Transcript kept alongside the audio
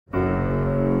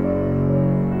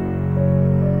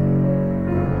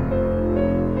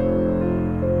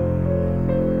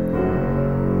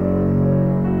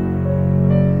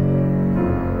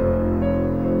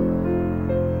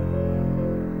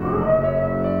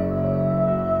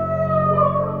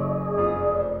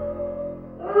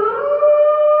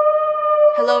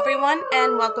everyone,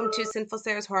 and welcome to Sinful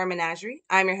Sarah's Horror Menagerie.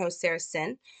 I'm your host, Sarah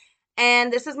Sin,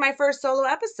 and this is my first solo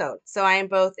episode, so I am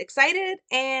both excited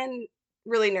and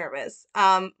really nervous.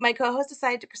 My co host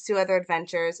decided to pursue other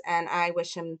adventures, and I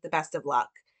wish him the best of luck.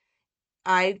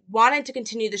 I wanted to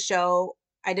continue the show.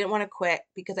 I didn't want to quit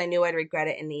because I knew I'd regret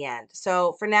it in the end.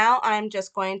 So for now, I'm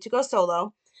just going to go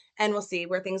solo, and we'll see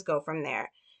where things go from there.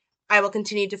 I will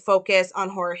continue to focus on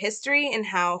horror history and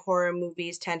how horror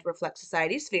movies tend to reflect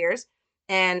society's fears.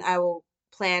 And I will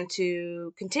plan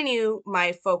to continue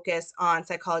my focus on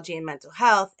psychology and mental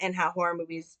health and how horror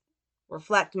movies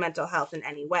reflect mental health in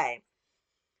any way.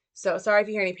 So sorry if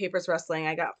you hear any papers rustling.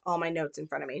 I got all my notes in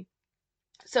front of me.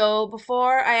 So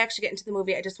before I actually get into the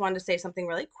movie, I just wanted to say something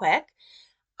really quick.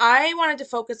 I wanted to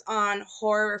focus on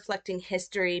horror reflecting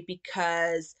history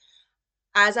because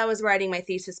as I was writing my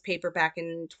thesis paper back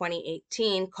in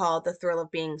 2018 called The Thrill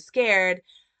of Being Scared,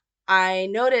 I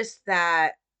noticed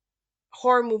that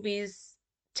horror movies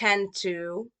tend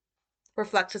to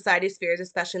reflect society's fears,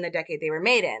 especially in the decade they were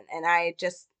made in. And I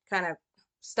just kind of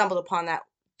stumbled upon that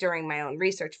during my own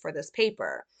research for this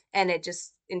paper. And it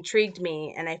just intrigued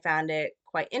me and I found it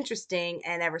quite interesting.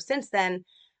 And ever since then,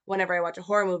 whenever I watch a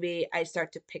horror movie, I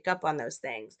start to pick up on those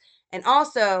things. And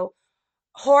also,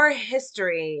 horror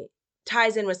history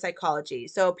ties in with psychology.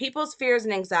 So people's fears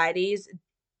and anxieties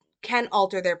can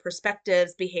alter their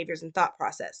perspectives, behaviors, and thought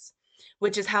process,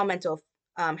 which is how mental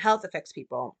health affects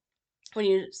people. When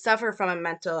you suffer from a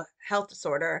mental health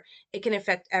disorder, it can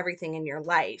affect everything in your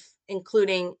life,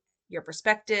 including your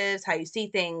perspectives, how you see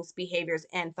things, behaviors,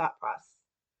 and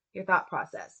your thought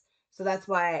process. So that's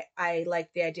why I like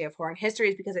the idea of horror and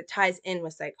histories because it ties in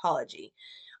with psychology.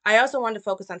 I also wanted to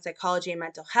focus on psychology and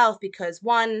mental health because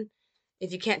one,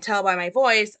 if you can't tell by my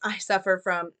voice, I suffer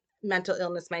from mental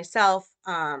illness myself.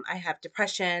 I have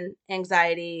depression,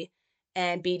 anxiety,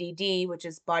 and BDD, which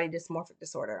is body dysmorphic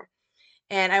disorder.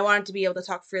 And I wanted to be able to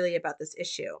talk freely about this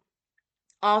issue.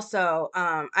 Also,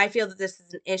 I feel that this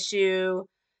is an issue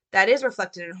that is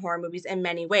reflected in horror movies in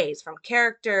many ways, from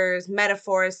characters,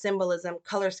 metaphors, symbolism,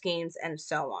 color schemes, and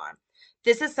so on.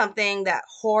 This is something that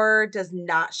horror does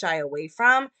not shy away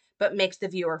from, but makes the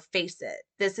viewer face it.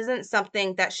 This isn't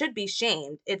something that should be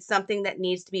shamed. It's something that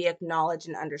needs to be acknowledged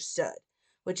and understood,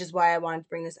 which is why I wanted to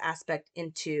bring this aspect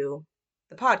into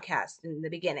the podcast in the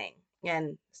beginning,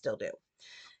 and still do.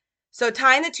 So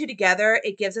tying the two together,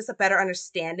 it gives us a better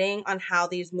understanding on how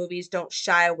these movies don't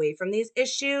shy away from these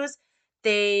issues.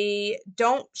 They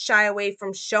don't shy away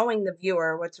from showing the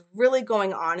viewer what's really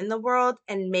going on in the world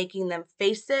and making them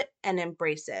face it and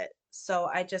embrace it. So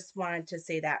I just wanted to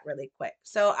say that really quick.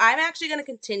 So I'm actually going to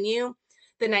continue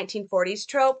the 1940s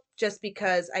trope just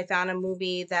because I found a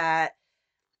movie that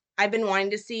I've been wanting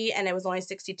to see and it was only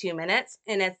 62 minutes,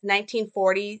 and it's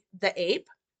 1940 The Ape,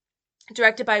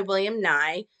 directed by William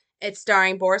Nye. It's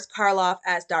starring Boris Karloff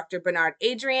as Dr. Bernard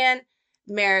Adrian,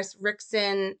 Maris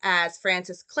Rickson as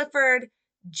Frances Clifford,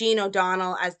 Jean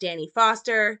O'Donnell as Danny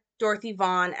Foster, Dorothy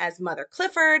Vaughan as Mother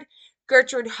Clifford,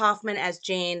 Gertrude Hoffman as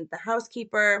Jane the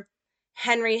housekeeper,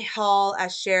 Henry Hall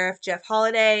as Sheriff Jeff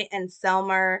Holliday, and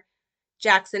Selmer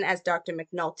Jackson as Dr.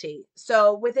 McNulty.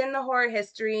 So within the horror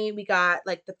history, we got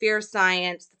like the fear of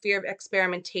science, the fear of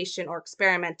experimentation or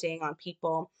experimenting on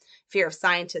people, fear of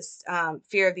scientists,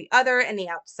 fear of the other and the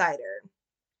outsider.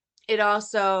 It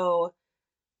also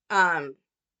um,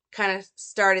 kind of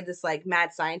started this like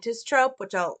mad scientist trope,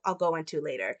 which I'll go into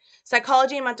later.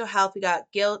 Psychology and mental health, we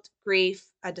got guilt, grief,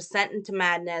 a descent into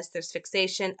madness. There's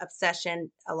fixation,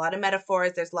 obsession, a lot of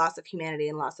metaphors. There's loss of humanity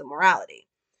and loss of morality.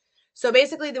 So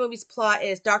basically, the movie's plot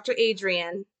is Dr.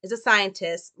 Adrian is a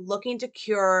scientist looking to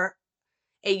cure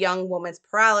a young woman's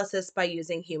paralysis by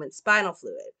using human spinal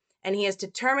fluid. And he is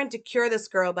determined to cure this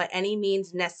girl by any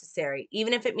means necessary,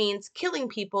 even if it means killing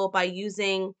people by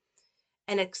using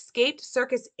an escaped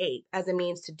circus ape as a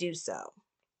means to do so.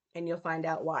 And you'll find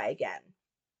out why again.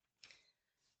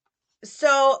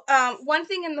 So, one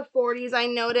thing in the 40s I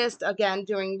noticed, again,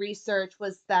 doing research,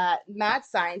 was that mad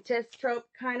scientist trope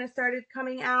kind of started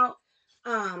coming out.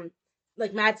 Um,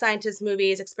 like mad scientist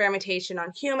movies, experimentation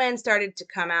on humans started to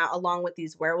come out along with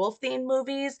these werewolf themed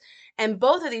movies. And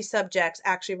both of these subjects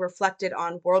actually reflected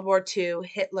on World War II,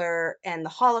 Hitler, and the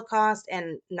Holocaust,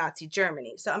 and Nazi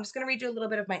Germany. So, I'm just going to read you a little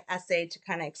bit of my essay to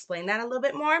kind of explain that a little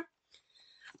bit more.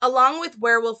 Along with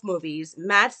werewolf movies,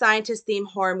 mad scientist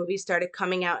themed horror movies started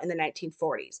coming out in the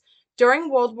 1940s. During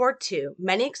World War II,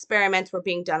 many experiments were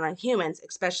being done on humans,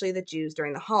 especially the Jews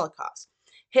during the Holocaust.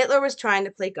 Hitler was trying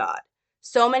to play God.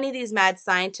 So many of these mad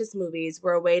scientist movies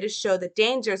were a way to show the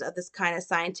dangers of this kind of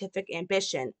scientific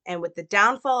ambition, and with the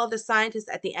downfall of the scientists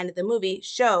at the end of the movie,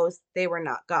 shows they were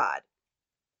not God.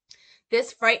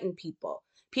 This frightened people.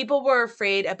 People were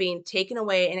afraid of being taken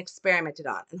away and experimented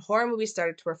on, and horror movies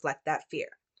started to reflect that fear.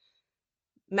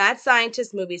 Mad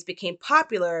scientist movies became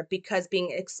popular because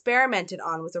being experimented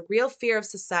on was a real fear of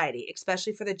society,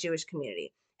 especially for the Jewish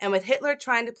community. And with Hitler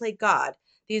trying to play God,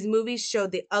 these movies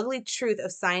showed the ugly truth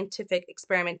of scientific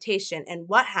experimentation and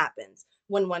what happens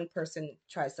when one person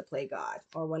tries to play God,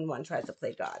 or when one tries to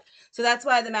play God. So that's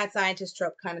why the mad scientist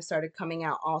trope kind of started coming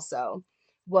out also,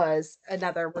 was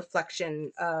another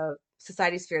reflection of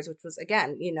society's fears, which was,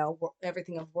 again,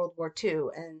 everything of World War II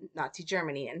and Nazi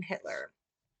Germany and Hitler.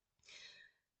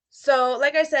 So,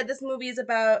 like I said, this movie is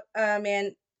about a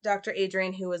man, Dr.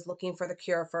 Adrian, who is looking for the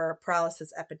cure for a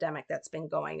paralysis epidemic that's been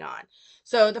going on.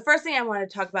 So, the first thing I want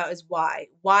to talk about is why.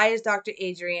 Why is Dr.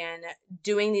 Adrian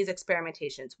doing these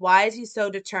experimentations? Why is he so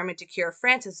determined to cure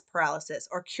Frances' paralysis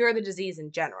or cure the disease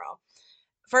in general?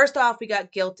 First off, we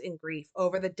got guilt and grief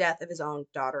over the death of his own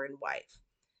daughter and wife.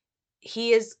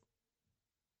 He is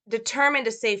determined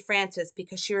to save Frances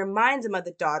because she reminds him of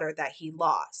the daughter that he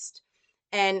lost.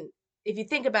 And if you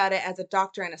think about it, as a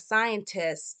doctor and a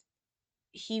scientist,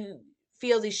 he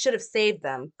feels he should have saved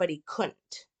them, but he couldn't.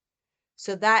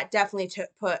 So that definitely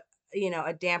put,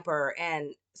 a damper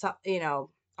and,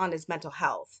 on his mental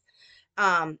health.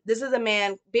 This is a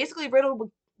man basically riddled with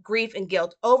grief and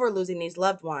guilt over losing these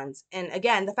loved ones. And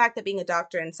again, the fact that being a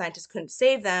doctor and scientist couldn't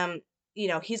save them,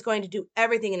 he's going to do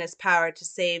everything in his power to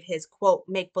save his, quote,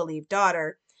 make-believe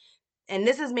daughter. And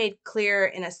this is made clear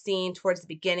in a scene towards the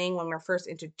beginning when we're first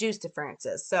introduced to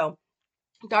Frances. So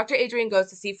Dr. Adrian goes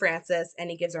to see Frances and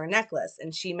he gives her a necklace.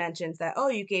 And she mentions that, oh,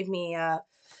 you gave me a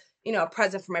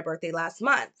present for my birthday last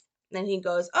month. And he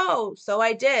goes, oh, so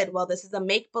I did. Well, this is a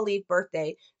make-believe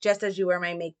birthday, just as you were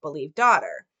my make-believe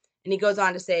daughter. And he goes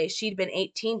on to say she'd been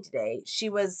 18 today. She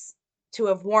was to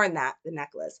have worn the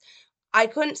necklace. I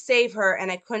couldn't save her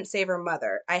and I couldn't save her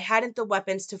mother. I hadn't the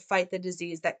weapons to fight the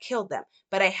disease that killed them,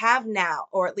 but I have now,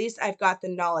 or at least I've got the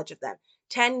knowledge of them.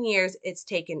 10 years it's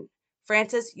taken.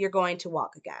 Frances, you're going to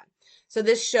walk again. So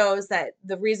this shows that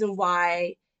the reason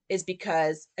why is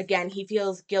because, again, he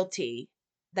feels guilty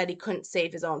that he couldn't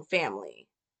save his own family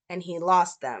and he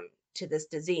lost them to this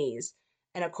disease.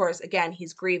 And of course, again,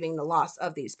 he's grieving the loss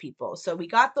of these people. So we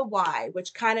got the why,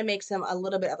 which kind of makes him a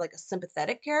little bit of like a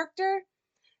sympathetic character.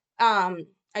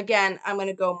 Again, I'm going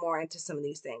to go more into some of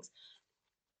these things.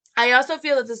 I also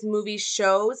feel that this movie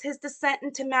shows his descent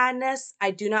into madness.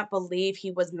 I do not believe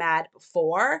he was mad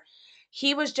before.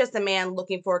 He was just a man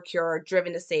looking for a cure,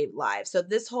 driven to save lives. So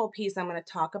this whole piece I'm going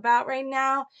to talk about right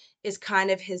now is kind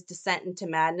of his descent into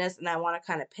madness, and I want to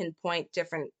kind of pinpoint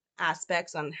different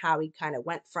aspects on how he kind of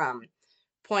went from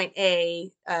point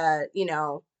A, a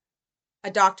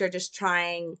doctor just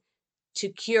trying to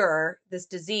cure this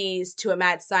disease to a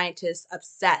mad scientist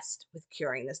obsessed with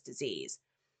curing this disease.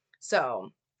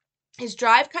 So his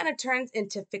drive kind of turns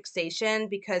into fixation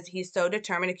because he's so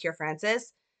determined to cure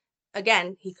Frances.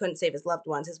 Again, he couldn't save his loved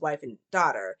ones, his wife and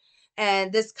daughter.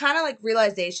 And this kind of like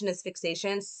realization, his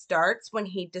fixation, starts when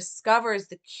he discovers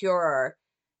the cure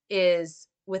is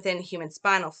within human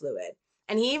spinal fluid.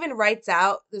 And he even writes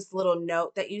out this little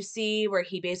note that you see where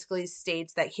he basically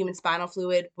states that human spinal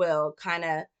fluid will kind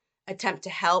of attempt to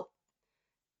help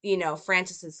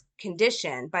Frances's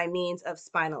condition by means of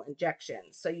spinal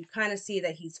injections. So you kind of see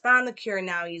that he's found the cure.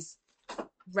 Now he's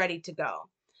ready to go.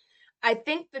 I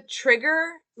think the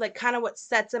trigger, like kind of what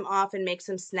sets him off and makes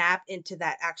him snap into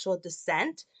that actual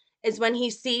descent, is when he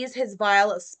sees his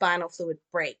vial of spinal fluid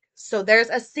break. So there's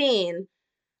a scene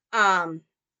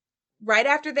right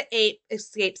after the ape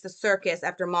escapes the circus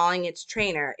after mauling its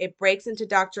trainer. It breaks into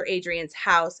Dr. Adrian's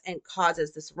house and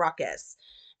causes this ruckus.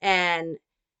 And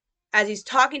as he's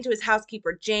talking to his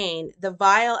housekeeper, Jane, the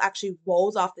vial actually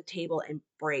rolls off the table and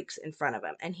breaks in front of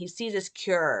him. And he sees his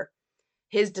cure.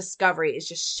 His discovery is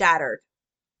just shattered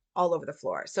all over the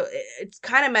floor. So it's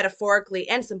kind of metaphorically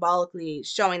and symbolically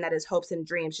showing that his hopes and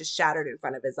dreams just shattered in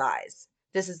front of his eyes.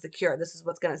 This is the cure. This is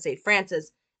what's going to save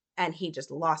Frances. And he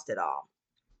just lost it all.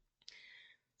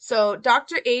 So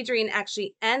Dr. Adrian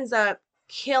actually ends up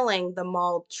killing the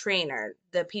mauled trainer.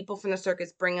 The people from the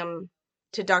circus bring him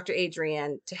to Dr.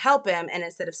 Adrian to help him, and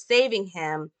instead of saving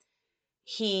him,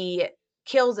 he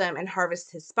kills him and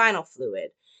harvests his spinal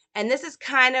fluid. And this is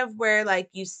kind of where like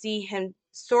you see him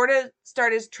sort of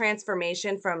start his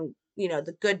transformation from,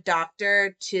 the good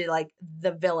doctor to like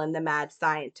the villain, the mad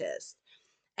scientist.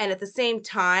 And at the same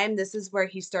time, this is where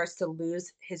he starts to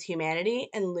lose his humanity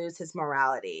and lose his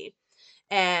morality.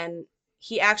 And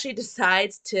he actually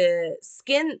decides to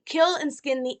kill and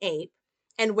skin the ape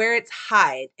and wear its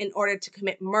hide in order to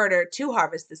commit murder to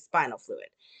harvest the spinal fluid.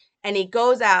 And he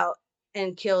goes out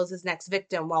and kills his next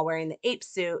victim while wearing the ape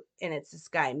suit. And it's this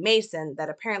guy, Mason, that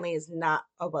apparently is not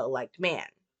a well-liked man.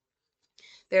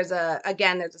 There's a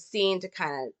scene to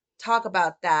kind of talk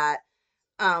about that,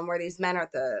 where these men are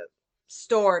at the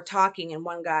store talking, and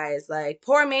one guy is like,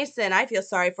 "Poor Mason, I feel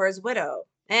sorry for his widow.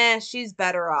 She's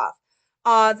better off.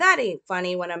 Aw, that ain't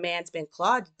funny when a man's been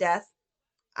clawed to death.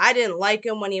 I didn't like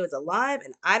him when he was alive,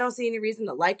 and I don't see any reason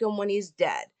to like him when he's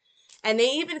dead." And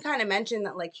they even kind of mention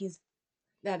that, like,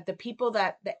 that the people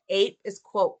that the ape is,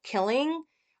 quote, killing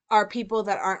are people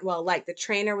that aren't well liked. The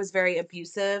trainer was very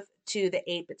abusive to the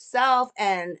ape itself,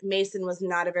 and Mason was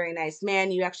not a very nice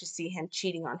man. You actually see him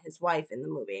cheating on his wife in the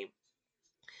movie.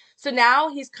 So now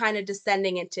he's kind of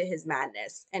descending into his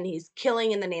madness, and he's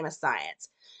killing in the name of science.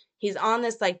 He's on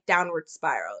this like downward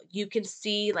spiral. You can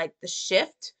see like the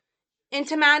shift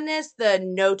into madness. The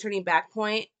no turning back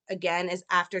point again is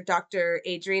after Dr.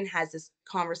 Adrian has this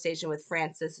conversation with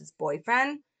Francis, his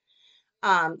boyfriend.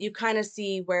 You kind of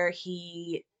see where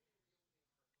he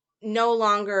no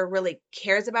longer really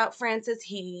cares about Francis.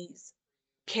 He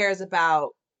cares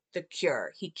about the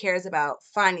cure. He cares about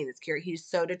finding this cure. He's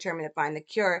so determined to find the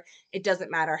cure. It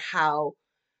doesn't matter how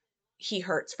he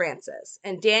hurts Francis.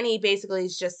 And Danny basically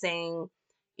is just saying,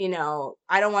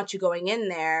 I don't want you going in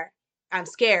there. I'm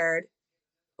scared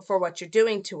for what you're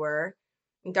doing to her.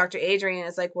 And Dr. Adrian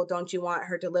is like, well, don't you want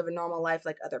her to live a normal life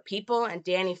like other people? And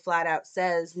Danny flat out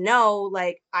says, no,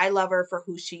 like, I love her for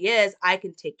who she is. I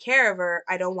can take care of her.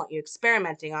 I don't want you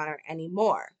experimenting on her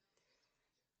anymore.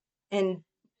 And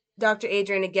Dr.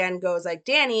 Adrian again goes like,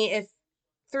 Danny, if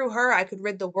through her I could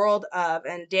rid the world of,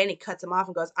 and Danny cuts him off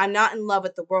and goes, I'm not in love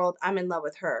with the world. I'm in love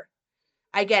with her.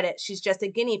 I get it. She's just a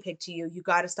guinea pig to you. You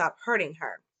got to stop hurting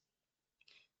her.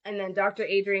 And then Dr.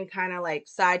 Adrian kind of like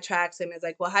sidetracks him. Is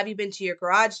like, well, have you been to your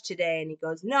garage today? And he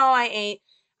goes, no, I ain't.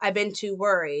 I've been too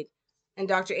worried. And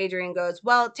Dr. Adrian goes,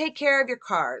 well, take care of your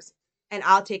cars and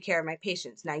I'll take care of my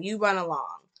patients. Now you run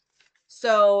along.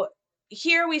 So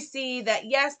here we see that,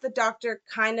 yes, the doctor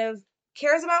kind of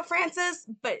cares about Francis,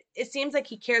 but it seems like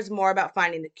he cares more about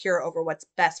finding the cure over what's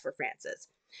best for Francis.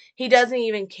 He doesn't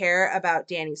even care about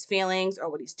Danny's feelings or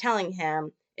what he's telling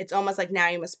him. It's almost like now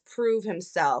he must prove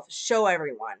himself, show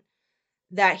everyone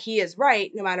that he is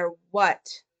right no matter what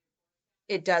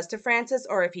it does to Francis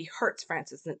or if he hurts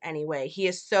Francis in any way. He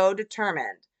is so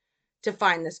determined to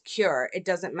find this cure. It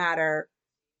doesn't matter,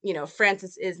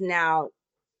 Francis is now,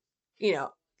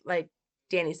 like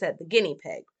Danny said, the guinea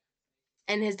pig.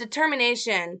 And his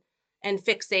determination and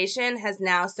fixation has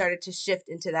now started to shift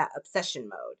into that obsession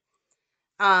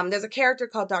mode. There's a character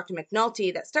called Dr.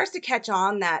 McNulty that starts to catch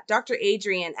on that Dr.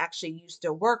 Adrian actually used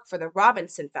to work for the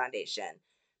Robinson Foundation,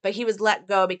 but he was let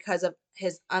go because of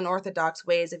his unorthodox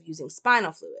ways of using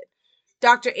spinal fluid.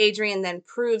 Dr. Adrian then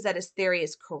proves that his theory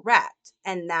is correct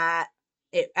and that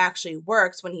it actually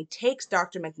works when he takes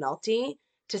Dr. McNulty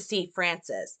to see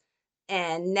Francis.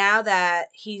 And now that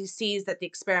he sees that the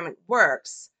experiment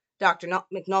works, Dr.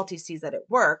 McNulty sees that it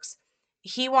works,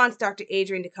 he wants Dr.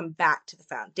 Adrian to come back to the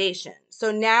foundation.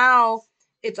 So now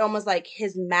it's almost like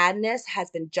his madness has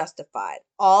been justified.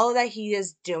 All that he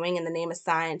is doing in the name of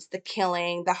science, the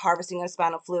killing, the harvesting of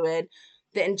spinal fluid,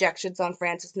 the injections on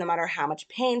Francis, no matter how much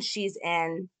pain she's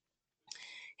in,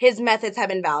 his methods have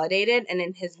been validated. And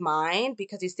in his mind,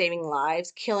 because he's saving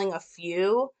lives, killing a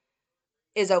few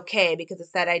is okay because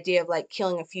it's that idea of like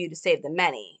killing a few to save the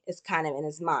many is kind of in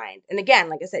his mind. And again,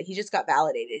 like I said, he just got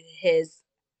validated. His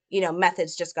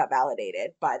methods just got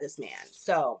validated by this man.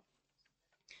 So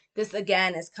this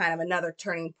again is kind of another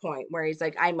turning point where he's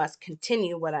like, I must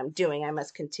continue what I'm doing. I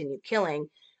must continue killing.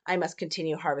 I must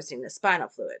continue harvesting the spinal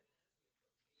fluid.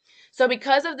 So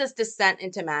because of this descent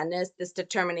into madness, this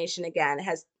determination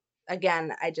has,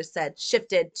 I just said,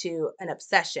 shifted to an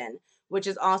obsession, which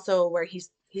is also where he's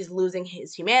losing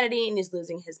his humanity and he's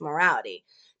losing his morality.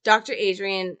 Dr.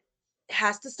 Adrian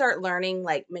has to start learning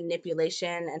like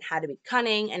manipulation and how to be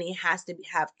cunning, and he has to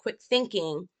have quick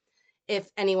thinking. If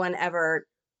anyone ever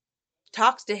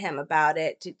talks to him about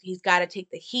it, he's got to take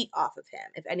the heat off of him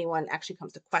if anyone actually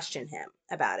comes to question him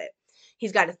about it.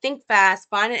 He's got to think fast,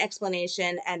 find an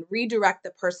explanation, and redirect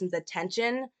the person's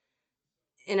attention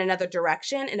in another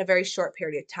direction in a very short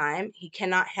period of time. He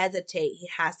cannot hesitate. He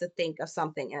has to think of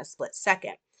something in a split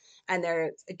second. And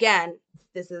there's, again,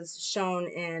 this is shown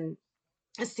in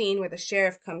a scene where the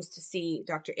sheriff comes to see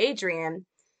Dr. Adrian,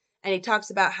 and he talks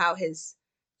about how his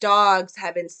dogs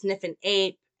have been sniffing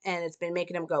ape and it's been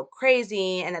making him go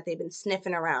crazy, and that they've been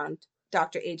sniffing around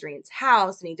Dr. Adrian's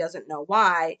house and he doesn't know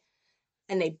why.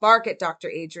 And they bark at Dr.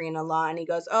 Adrian a lot, and he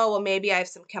goes, oh, well, maybe I have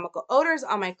some chemical odors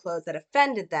on my clothes that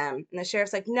offended them. And the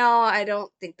sheriff's like, no, I don't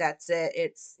think that's it.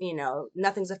 It's,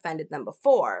 nothing's offended them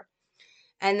before.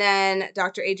 And then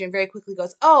Dr. Adrian very quickly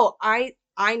goes, "Oh, I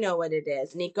know what it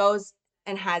is." And he goes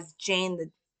and has Jane,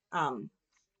 the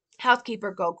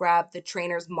housekeeper, go grab the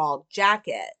trainer's mauled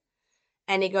jacket.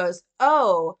 And he goes,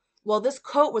 "Oh, well, this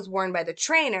coat was worn by the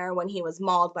trainer when he was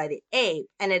mauled by the ape,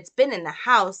 and it's been in the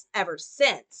house ever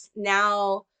since.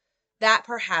 Now, that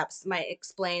perhaps might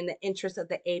explain the interest of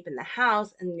the ape in the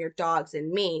house and your dogs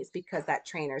and me is because that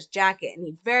trainer's jacket." And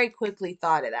he very quickly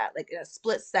thought of that, like in a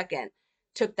split second,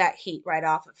 took that heat right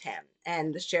off of him.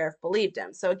 And the sheriff believed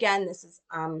him. So again, this is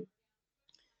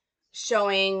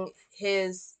showing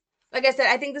his, like I said,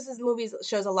 I think this is movies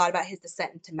shows a lot about his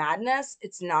descent into madness.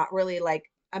 It's not really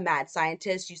like a mad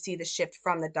scientist. You see the shift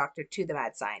from the doctor to the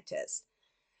mad scientist.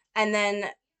 And then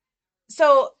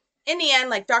so in the end,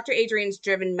 like Dr. Adrian's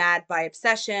driven mad by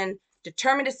obsession,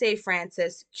 determined to save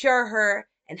Frances, cure her,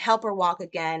 and help her walk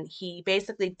again. He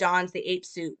basically dons the ape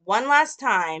suit one last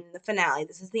time in the finale.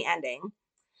 This is the ending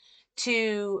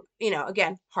to,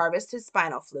 again, harvest his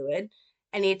spinal fluid.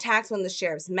 And he attacks one of the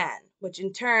sheriff's men, which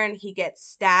in turn he gets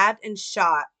stabbed and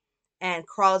shot and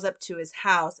crawls up to his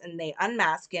house. And they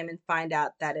unmask him and find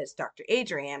out that it's Dr.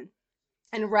 Adrian.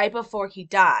 And right before he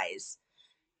dies,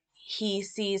 he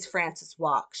sees Frances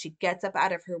walk. She gets up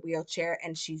out of her wheelchair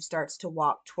and she starts to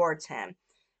walk towards him.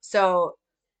 So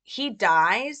he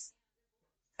dies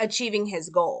achieving his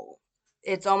goal.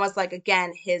 It's almost like,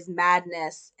 again, his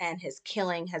madness and his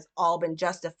killing has all been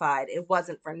justified. It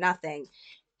wasn't for nothing.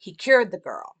 He cured the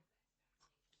girl.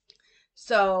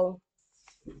 So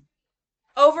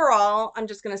overall, I'm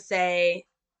just going to say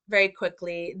very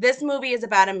quickly, this movie is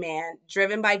about a man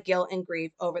driven by guilt and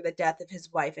grief over the death of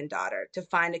his wife and daughter to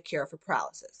find a cure for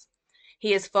paralysis.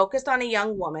 He is focused on a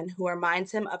young woman who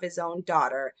reminds him of his own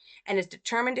daughter and is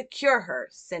determined to cure her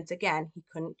since, again, he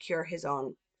couldn't cure his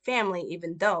own family,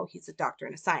 even though he's a doctor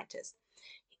and a scientist.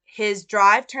 His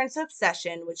drive turns to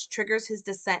obsession, which triggers his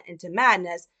descent into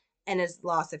madness and his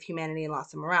loss of humanity and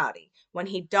loss of morality, when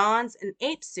he dons an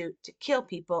ape suit to kill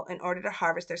people in order to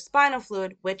harvest their spinal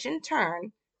fluid, which in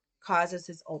turn causes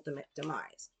his ultimate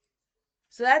demise.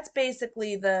 So that's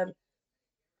basically the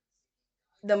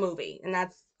movie, and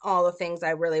that's all the things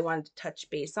I really wanted to touch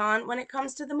base on when it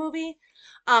comes to the movie.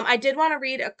 I did want to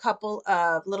read a couple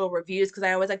of little reviews because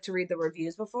I always like to read the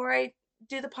reviews before I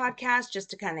do the podcast, just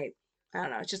to kind of, I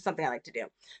don't know, it's just something I like to do.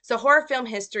 So Horror Film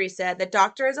History said the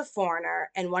doctor is a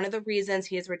foreigner, and one of the reasons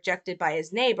he is rejected by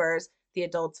his neighbors, the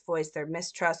adults voice their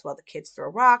mistrust while the kids throw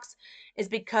rocks, is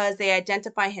because they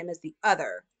identify him as the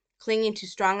other, clinging to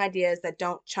strong ideas that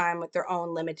don't chime with their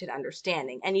own limited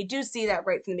understanding. And you do see that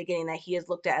right from the beginning, that he is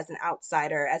looked at as an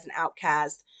outsider, as an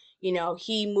outcast.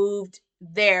 He moved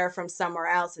there from somewhere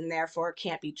else and therefore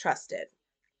can't be trusted,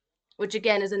 which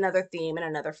again is another theme and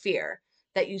another fear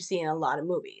that you see in a lot of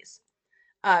movies.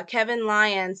 Kevin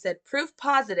Lyon said, proof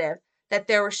positive that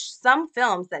there were some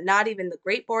films that not even the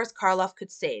great Boris Karloff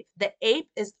could save. The Ape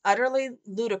is utterly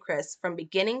ludicrous from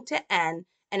beginning to end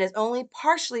and is only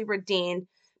partially redeemed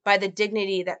by the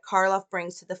dignity that Karloff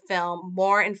brings to the film,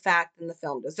 more in fact than the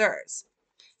film deserves.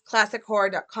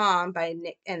 ClassicHorror.com by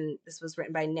Nick, and this was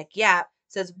written by Nick Yap,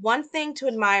 says one thing to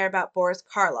admire about Boris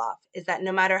Karloff is that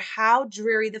no matter how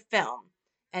dreary the film,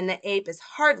 and The Ape is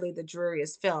hardly the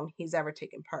dreariest film he's ever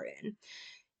taken part in,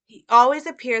 he always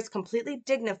appears completely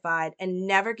dignified and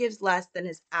never gives less than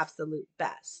his absolute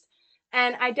best.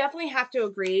 And I definitely have to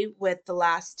agree with the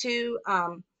last two.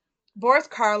 Boris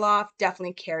Karloff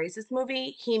definitely carries this movie.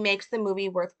 He makes the movie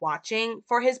worth watching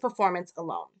for his performance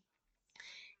alone.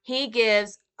 He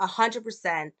gives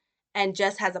 100% and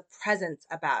just has a presence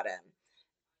about him.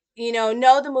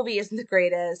 No, the movie isn't the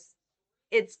greatest.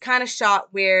 It's kind of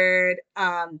shot weird.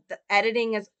 The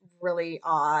editing is really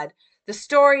odd. The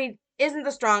story isn't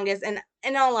the strongest, and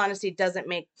in all honesty, doesn't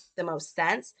make the most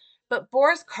sense. But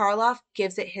Boris Karloff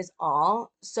gives it his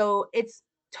all, so it's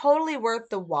totally worth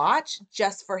the watch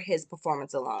just for his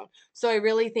performance alone. So I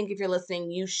really think if you're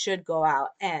listening, you should go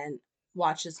out and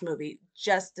watch this movie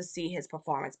just to see his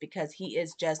performance, because he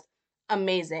is just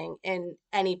amazing in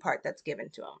any part that's given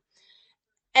to him.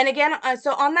 And again,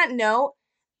 so on that note,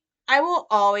 I will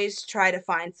always try to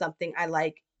find something I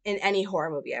like in any horror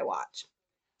movie I watch.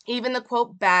 Even the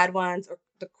quote bad ones or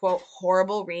the quote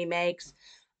horrible remakes,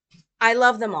 I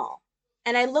love them all.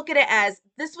 And I look at it as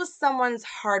this was someone's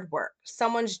hard work,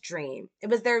 someone's dream. It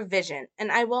was their vision,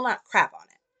 and I will not crap on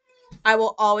it. I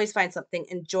will always find something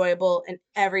enjoyable in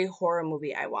every horror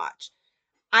movie I watch.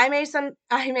 I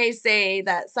may say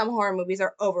that some horror movies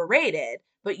are overrated,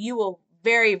 but you will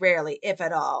very rarely, if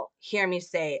at all, hear me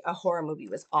say a horror movie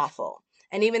was awful.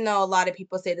 And even though a lot of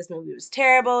people say this movie was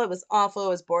terrible, it was awful, it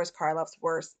was Boris Karloff's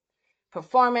worst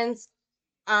performance,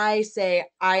 I say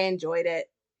I enjoyed it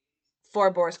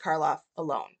for Boris Karloff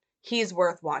alone. He's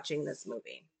worth watching this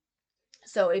movie.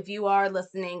 So if you are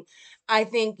listening, I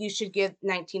think you should give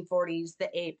 1940s The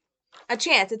Ape a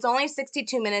chance. It's only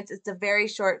 62 minutes. It's a very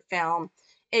short film.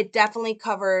 It definitely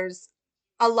covers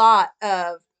a lot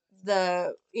of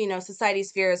the,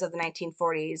 society's fears of the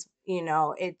 1940s.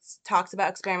 It talks about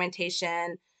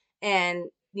experimentation and,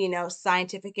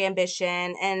 scientific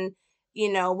ambition and,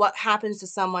 what happens to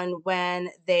someone when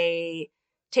they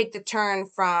take the turn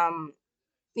from,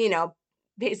 you know,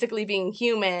 basically being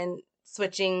human,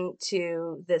 switching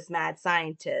to this mad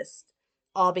scientist,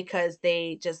 all because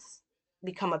they just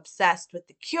become obsessed with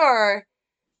the cure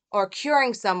or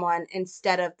curing someone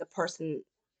instead of the person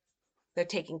they're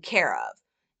taking care of.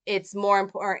 It's more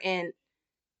important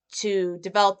to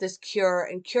develop this cure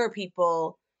and cure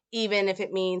people, even if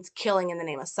it means killing in the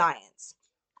name of science.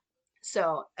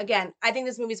 So again, I think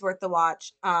this movie's worth the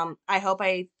watch. I hope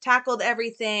I tackled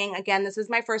everything. Again, this is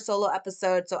my first solo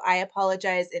episode, so I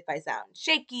apologize if I sound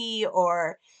shaky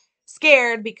or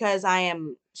scared, because I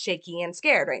am shaky and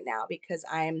scared right now because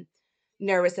I'm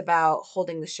nervous about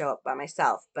holding the show up by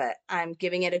myself. But I'm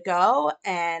giving it a go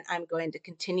and I'm going to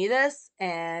continue this,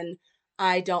 and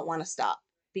I don't want to stop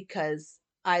because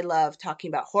I love talking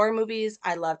about horror movies.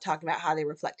 I love talking about how they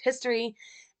reflect history,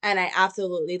 and I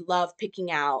absolutely love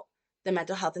picking out the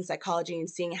mental health and psychology and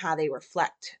seeing how they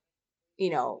reflect,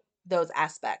 those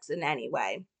aspects in any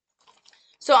way.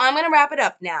 So I'm going to wrap it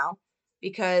up now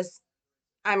because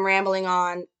I'm rambling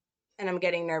on and I'm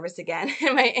getting nervous again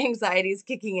and my anxiety is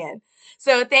kicking in.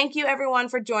 So thank you everyone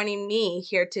for joining me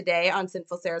here today on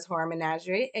Sinful Sarah's Horror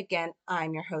Menagerie. Again,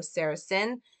 I'm your host, Sarah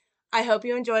Sin. I hope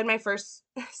you enjoyed my first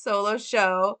solo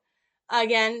show.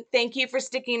 Again, thank you for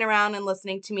sticking around and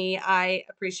listening to me. I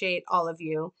appreciate all of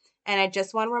you. And I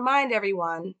just want to remind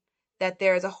everyone that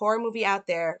there is a horror movie out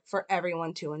there for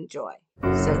everyone to enjoy.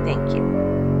 So thank you.